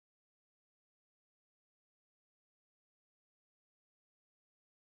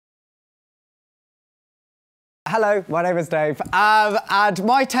Hello, my name is Dave, and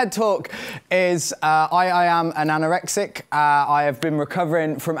my TED Talk is I am an anorexic. I have been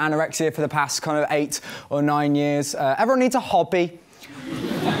recovering from anorexia for the past kind of 8 or 9 years. Everyone needs a hobby.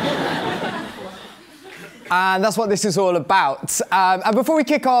 And that's what this is all about. And before we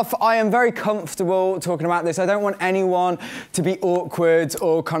kick off, I am very comfortable talking about this. I don't want anyone to be awkward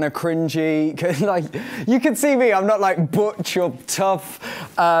or kind of cringy. Like, you can see me, I'm not like butch or tough.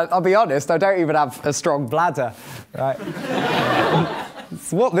 I'll be honest, I don't even have a strong bladder, right?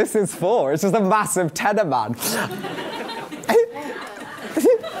 It's what this is for. It's just a massive tenor man.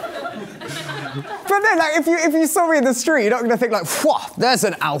 But then, like, if you saw me in the street, you're not going to think like, "Whoa, there's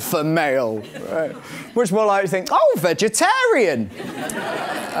an alpha male." Right? Much more likely to think, "Oh, vegetarian."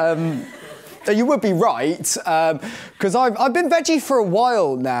 You would be right, because I've been veggie for a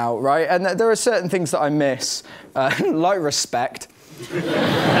while now, right? And there are certain things that I miss, like respect.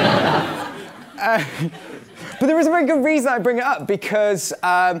 But there is a very good reason I bring it up, because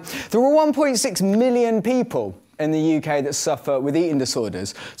there are 1.6 million people in the UK that suffer with eating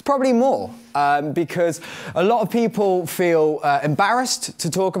disorders. It's probably more, because a lot of people feel embarrassed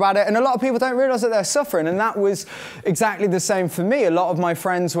to talk about it, and a lot of people don't realise that they're suffering, and that was exactly the same for me. A lot of my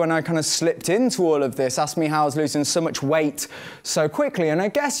friends, when I kind of slipped into all of this, asked me how I was losing so much weight so quickly, and I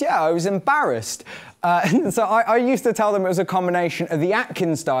guess, yeah, I was embarrassed. So I used to tell them it was a combination of the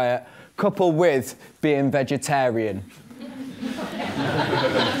Atkins diet coupled with being vegetarian.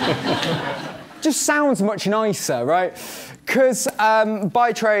 Just sounds much nicer, right? Because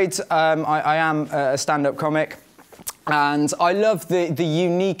by trade, I am a stand-up comic, and I love the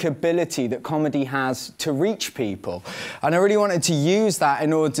unique ability that comedy has to reach people. And I really wanted to use that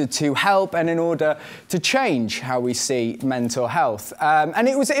in order to help and in order to change how we see mental health. And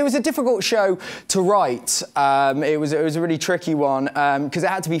it was a difficult show to write. It was a really tricky one, because it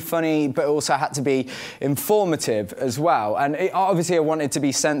had to be funny, but also had to be informative as well. And obviously I wanted to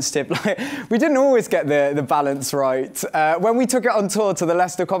be sensitive. Like, we didn't always get the balance right. When we took it on tour to the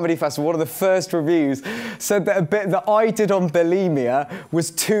Leicester Comedy Festival, one of the first reviews said that a bit that I did on bulimia was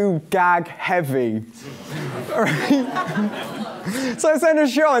too gag heavy. So it's in a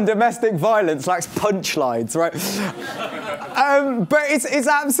show on domestic violence lacks punchlines, right? But it's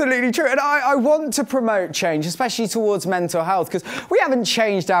absolutely true. And I want to promote change, especially towards mental health, because we haven't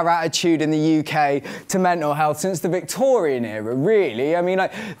changed our attitude in the UK to mental health since the Victorian era, really. I mean,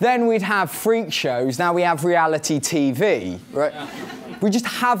 like, then we'd have freak shows, now we have reality TV, right? We just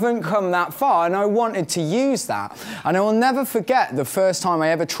haven't come that far, and I wanted to use that. And I will never forget the first time I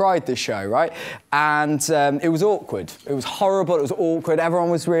ever tried the show, right? And it was awkward. It was horrible, it was awkward,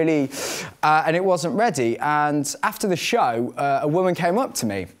 everyone was really... and it wasn't ready. And after the show, a woman came up to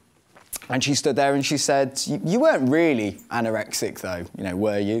me, and she stood there and she said, "You weren't really anorexic, though, you know,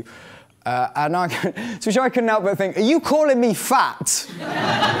 were you?" And so I couldn't help but think, "Are you calling me fat?"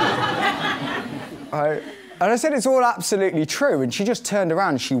 And I said, "It's all absolutely true." And she just turned around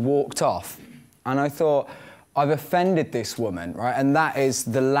and she walked off. And I thought, I've offended this woman, right? And that is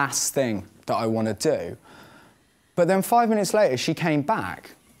the last thing that I want to do. But then 5 minutes later, she came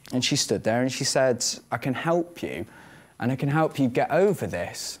back and she stood there and she said, "I can help you, and I can help you get over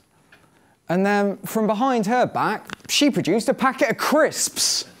this." And then from behind her back, she produced a packet of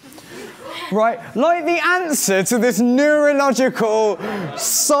crisps. Right, like the answer to this neurological,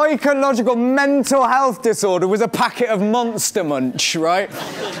 psychological, mental health disorder was a packet of Monster Munch, right?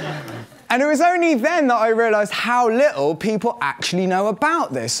 And it was only then that I realised how little people actually know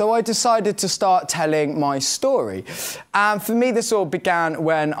about this. So I decided to start telling my story. And for me, this all began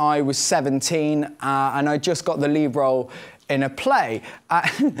when I was 17, and I just got the lead role in a play.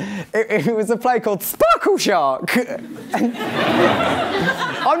 It was a play called Sparkle Shark.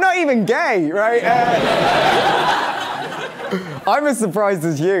 I'm not even gay, right? I'm as surprised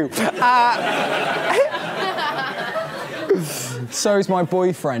as you. So is my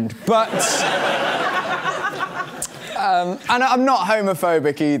boyfriend. But... and I'm not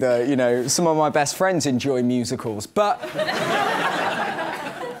homophobic either, you know. Some of my best friends enjoy musicals, but...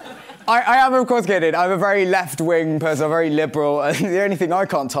 I am, of course, kidding. I'm a very left-wing person, I'm very liberal, and the only thing I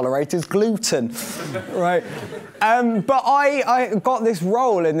can't tolerate is gluten, right? But I got this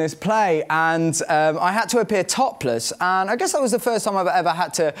role in this play, and I had to appear topless, and I guess that was the first time I've ever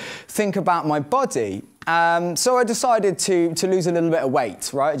had to think about my body. So I decided to lose a little bit of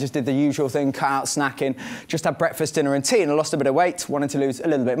weight, right? I just did the usual thing, cut out snacking, just had breakfast, dinner and tea, and I lost a bit of weight, wanted to lose a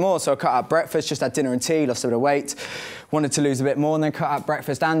little bit more, so I cut out breakfast, just had dinner and tea, lost a bit of weight, wanted to lose a bit more, and then cut out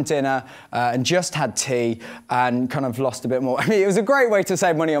breakfast and dinner, and just had tea, and kind of lost a bit more. I mean, it was a great way to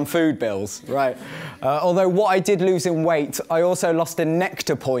save money on food bills, right? Although what I did lose in weight, I also lost in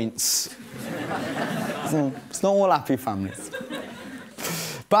nectar points. It's not all happy families.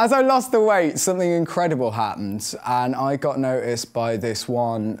 But as I lost the weight, something incredible happened, and I got noticed by this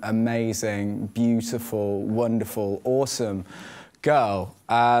one amazing, beautiful, wonderful, awesome girl.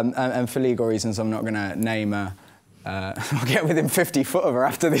 And for legal reasons, I'm not going to name her. I'll get within 50 foot of her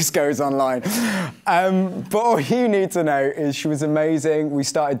after this goes online. But all you need to know is she was amazing. We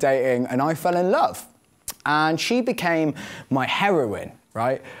started dating, and I fell in love. And she became my heroine,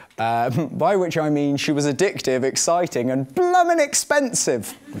 right? By which I mean she was addictive, exciting, and bloomin'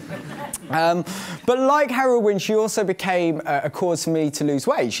 expensive. But like heroin, she also became a cause for me to lose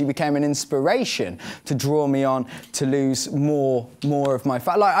weight. She became an inspiration to draw me on to lose more of my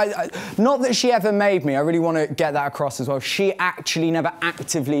fat. Like, not that she ever made me. I really want to get that across as well. She actually never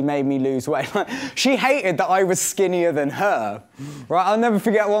actively made me lose weight. She hated that I was skinnier than her. Right? I'll never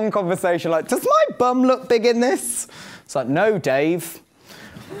forget one conversation like, "Does my bum look big in this?" It's like, "No, Dave."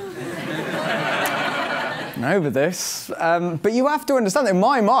 Over this. But you have to understand that in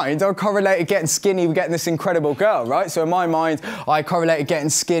my mind, I correlated getting skinny with getting this incredible girl, right? So in my mind, I correlated getting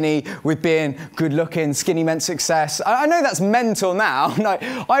skinny with being good looking. Skinny meant success. I know that's mental now. Like,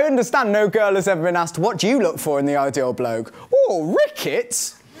 I understand no girl has ever been asked, "What do you look for in the ideal bloke?" "Oh,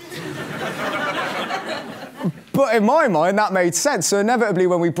 rickets." But in my mind, that made sense. So inevitably,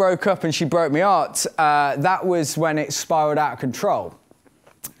 when we broke up and she broke my heart, that was when it spiraled out of control.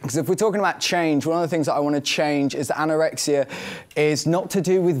 Because if we're talking about change, one of the things that I want to change is that anorexia is not to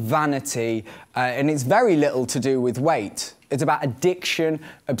do with vanity, and it's very little to do with weight. It's about addiction,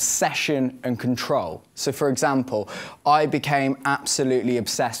 obsession, and control. So for example, I became absolutely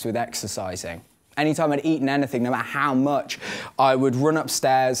obsessed with exercising. Anytime I'd eaten anything, no matter how much, I would run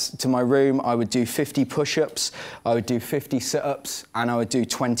upstairs to my room, I would do 50 push-ups, I would do 50 sit-ups, and I would do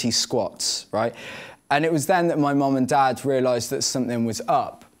 20 squats, right? And it was then that my mum and dad realised that something was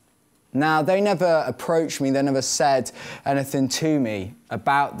up. Now, they never approached me, they never said anything to me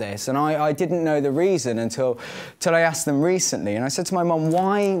about this, and I didn't know the reason until I asked them recently. And I said to my mum,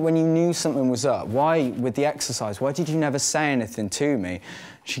 "Why, when you knew something was up, why with the exercise, why did you never say anything to me?"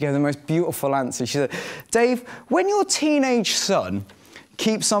 She gave the most beautiful answer. She said, "Dave, when your teenage son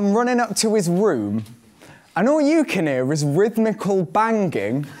keeps on running up to his room and all you can hear is rhythmical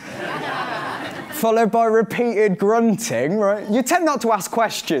banging, followed by repeated grunting, right? You tend not to ask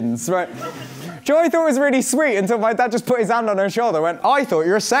questions, right?" Do you know what I thought was really sweet until my dad just put his hand on her shoulder and went, "I thought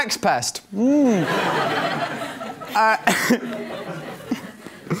you were a sex pest."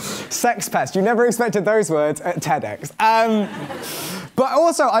 Sex pest. You never expected those words at TEDx. But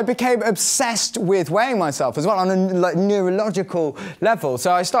also, I became obsessed with weighing myself as well on a neurological level.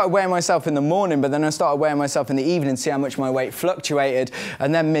 So I started weighing myself in the morning, but then I started weighing myself in the evening to see how much my weight fluctuated,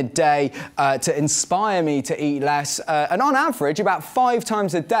 and then midday to inspire me to eat less. And on average, about 5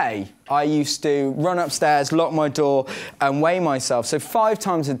 times a day, I used to run upstairs, lock my door, and weigh myself. So 5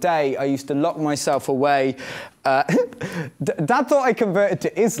 times a day, I used to lock myself away. Dad thought I converted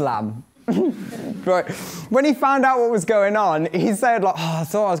to Islam. Right. When he found out what was going on, he said, like, "Oh, I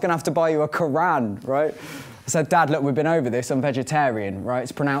thought I was going to have to buy you a Quran," right? I said, "Dad, look, we've been over this. I'm vegetarian, right?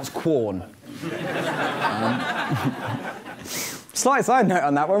 It's pronounced corn." Slight side note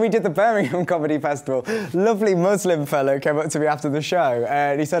on that, when we did the Birmingham Comedy Festival, lovely Muslim fellow came up to me after the show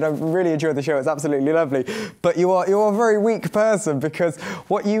and he said, "I really enjoyed the show, it's absolutely lovely, but you're a very weak person because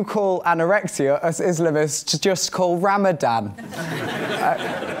what you call anorexia, us Islamists just call Ramadan."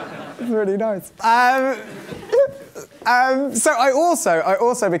 It's really nice. So I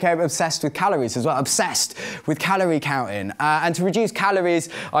also became obsessed with calories as well, obsessed with calorie counting. And to reduce calories,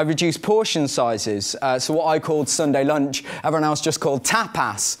 I reduced portion sizes. So what I called Sunday lunch, everyone else just called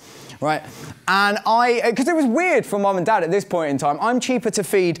tapas, right? And because it was weird for mum and dad at this point in time, I'm cheaper to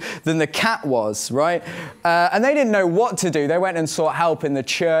feed than the cat was, right? And they didn't know what to do. They went and sought help in the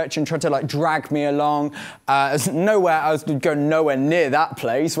church and tried to like drag me along. I was going nowhere near that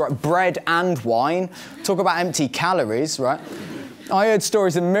place, right? Bread and wine. Talk about empty calories, right? I heard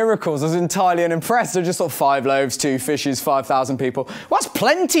stories of miracles. I was entirely unimpressed. I just thought 5 loaves, 2 fishes, 5,000 people. Well, that's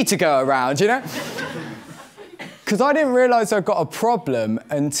plenty to go around, you know? Because I didn't realise I'd got a problem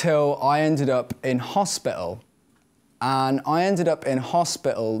until I ended up in hospital. And I ended up in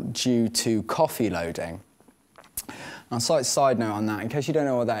hospital due to coffee loading. Now, slight side note on that, in case you don't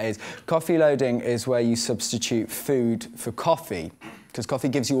know what that is, coffee loading is where you substitute food for coffee, because coffee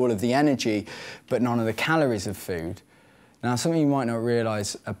gives you all of the energy, but none of the calories of food. Now, something you might not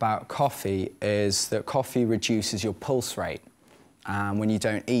realise about coffee is that coffee reduces your pulse rate. And when you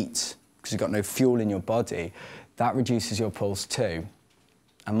don't eat, because you've got no fuel in your body, that reduces your pulse too.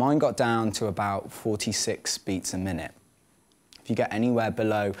 And mine got down to about 46 beats a minute. If you get anywhere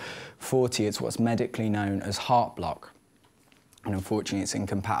below 40, it's what's medically known as heart block. And unfortunately, it's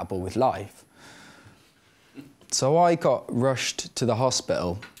incompatible with life. So I got rushed to the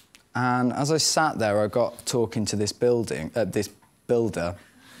hospital, and as I sat there, I got talking to this builder.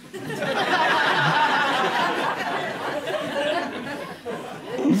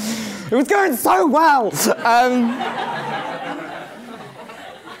 It was going so well!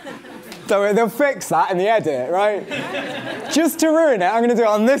 So they'll fix that in the edit, right? Just to ruin it, I'm going to do it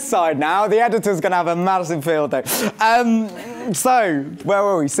on this side now. The editor's going to have a massive field day. So, where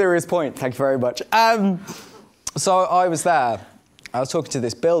were we? Serious point, thank you very much. So I was there. I was talking to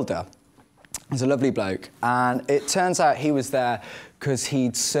this builder. He's a lovely bloke. And it turns out he was there because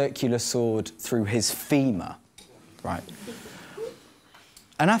he'd circular sawed through his femur, right?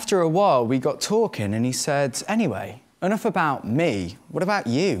 And after a while, we got talking, and he said, anyway, enough about me. What about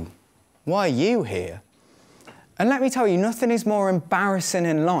you? Why are you here? And let me tell you, nothing is more embarrassing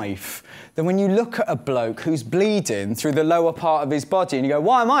in life than when you look at a bloke who's bleeding through the lower part of his body and you go,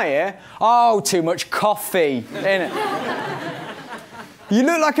 why am I here? Oh, too much coffee, innit? You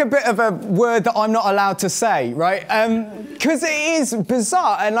look like a bit of a word that I'm not allowed to say, right? Because it is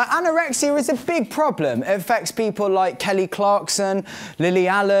bizarre, and like anorexia is a big problem. It affects people like Kelly Clarkson, Lily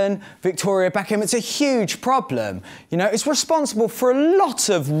Allen, Victoria Beckham. It's a huge problem. You know, it's responsible for a lot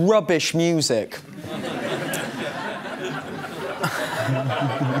of rubbish music.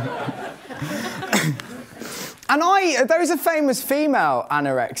 And those are famous female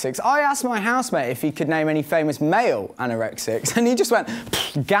anorexics. I asked my housemate if he could name any famous male anorexics, and he just went,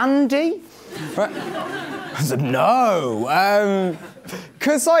 Gandhi? Right? I said, no.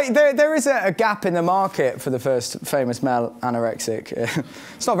 Because like, there is a gap in the market for the first famous male anorexic.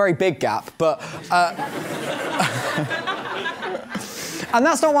 It's not a very big gap, but... And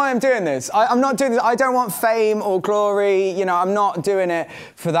that's not why I'm doing this. I'm not doing this. I don't want fame or glory. You know, I'm not doing it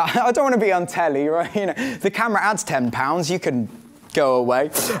for that. I don't want to be on telly, right? You know, the camera adds £10. You can go away.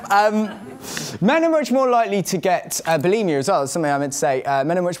 Men are much more likely to get bulimia as well. That's something I meant to say.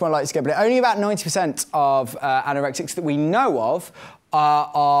 Men are much more likely to get bulimia. Only about 90% of anorexics that we know of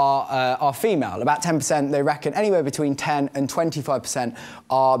are female. About 10%, they reckon, anywhere between 10 and 25%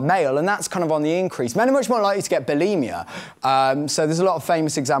 are male, and that's kind of on the increase. Men are much more likely to get bulimia. So there's a lot of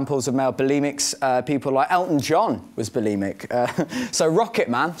famous examples of male bulimics. People like Elton John was bulimic. So Rocket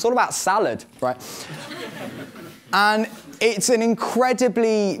Man, it's all about salad, right? And it's an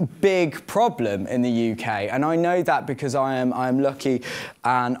incredibly big problem in the UK, and I know that because I am lucky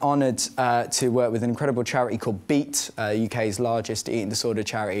and honoured to work with an incredible charity called Beat, UK's largest eating disorder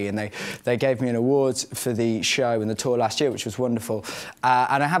charity, and they gave me an award for the show and the tour last year, which was wonderful.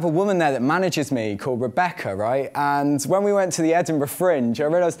 And I have a woman there that manages me called Rebecca, right? And when we went to the Edinburgh Fringe, I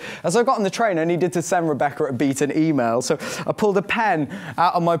realised as I got on the train, I needed to send Rebecca at Beat an email, so I pulled a pen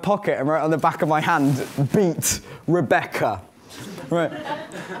out of my pocket and wrote on the back of my hand, Beat Rebecca. Right.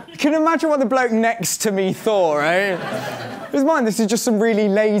 You can imagine what the bloke next to me thought, right? It was mine, this is just some really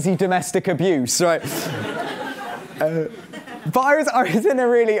lazy domestic abuse, right? But I was in a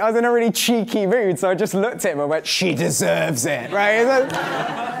really cheeky mood, so I just looked at him and went, she deserves it, right?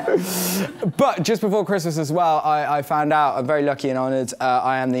 But just before Christmas as well, I found out, I'm very lucky and honoured,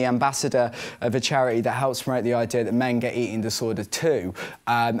 I am the ambassador of a charity that helps promote the idea that men get eating disorder too.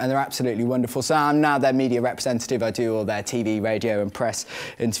 And they're absolutely wonderful. So I'm now their media representative. I do all their TV, radio and press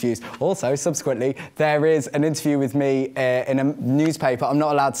interviews. Also, subsequently, there is an interview with me in a newspaper. I'm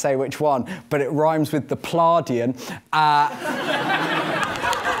not allowed to say which one, but it rhymes with the Palladian.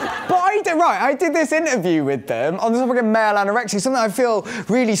 But I did this interview with them on the topic of male anorexia, something I feel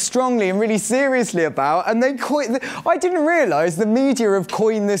really strongly and really seriously about, and they I didn't realise the media have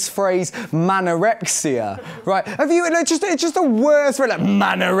coined this phrase manorexia, right? It's just the worst word, like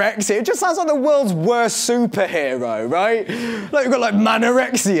manorexia. It just sounds like the world's worst superhero, right? Like you've got like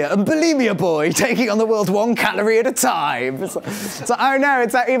manorexia and bulimia boy taking on the world 1 calorie at a time. It's like, oh no,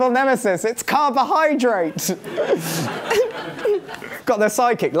 it's that evil nemesis, it's carbohydrate. Got their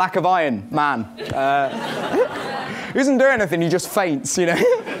sidekick, lack of iron, man. He doesn't do anything, he just faints, you know.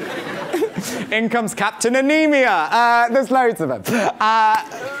 In comes Captain Anemia. There's loads of them.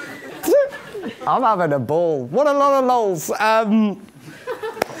 I'm having a ball. What a lot of lols.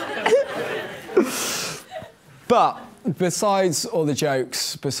 But besides all the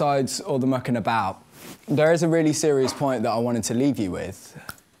jokes, besides all the mucking about, there is a really serious point that I wanted to leave you with,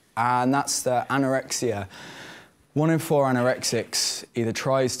 and that's that anorexia. 1 in 4 anorexics either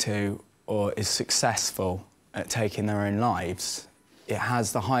tries to or is successful at taking their own lives. It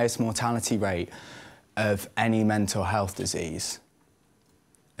has the highest mortality rate of any mental health disease.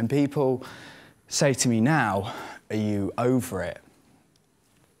 And people say to me now, are you over it?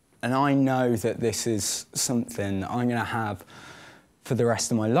 And I know that this is something that I'm going to have for the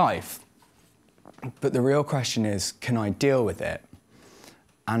rest of my life. But the real question is, can I deal with it?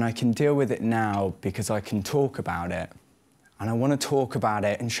 And I can deal with it now because I can talk about it. And I want to talk about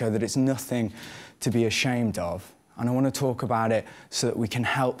it and show that it's nothing to be ashamed of. And I want to talk about it so that we can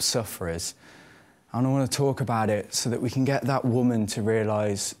help sufferers. And I want to talk about it so that we can get that woman to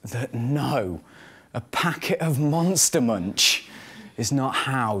realise that no, a packet of Monster Munch is not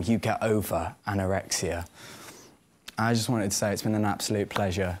how you get over anorexia. I just wanted to say it's been an absolute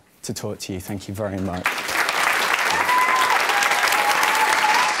pleasure to talk to you. Thank you very much.